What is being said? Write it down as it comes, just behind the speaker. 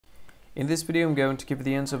In this video, I'm going to give you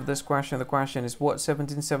the answer of this question. The question is, what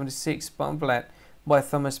 1776 pamphlet by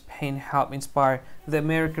Thomas Paine helped inspire the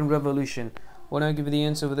American Revolution? When I give you the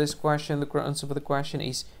answer of this question, the correct answer for the question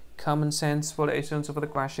is common sense. For the answer for the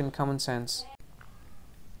question, common sense.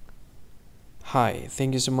 Hi,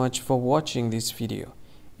 thank you so much for watching this video.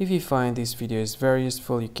 If you find this video is very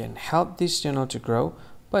useful, you can help this channel to grow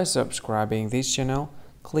by subscribing this channel.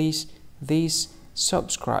 Click this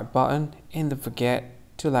subscribe button and don't forget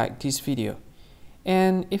to like this video.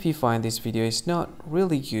 And if you find this video is not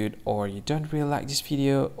really good, or you don't really like this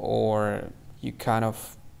video, or you kind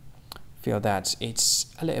of feel that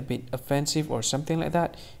it's a little bit offensive or something like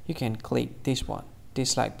that, you can click this one,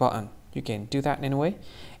 dislike button. You can do that anyway.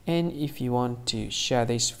 And if you want to share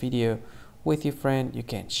this video with your friend, you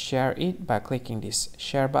can share it by clicking this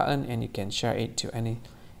share button, and you can share it to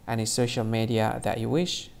any social media that you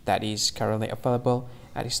wish that is currently available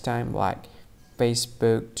at this time, like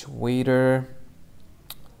Facebook, Twitter,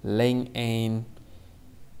 LinkedIn,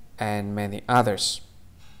 and many others,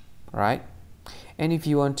 right? And if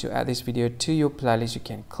you want to add this video to your playlist, you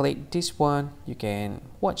can click this one. You can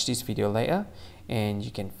watch this video later, and you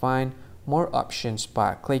can find more options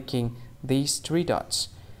by clicking these three dots.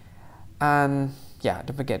 And yeah,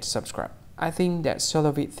 don't forget to subscribe. I think that's all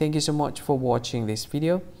of it. Thank you so much for watching this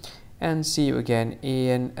video, and see you again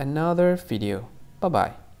in another video. Bye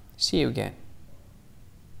bye. See you again.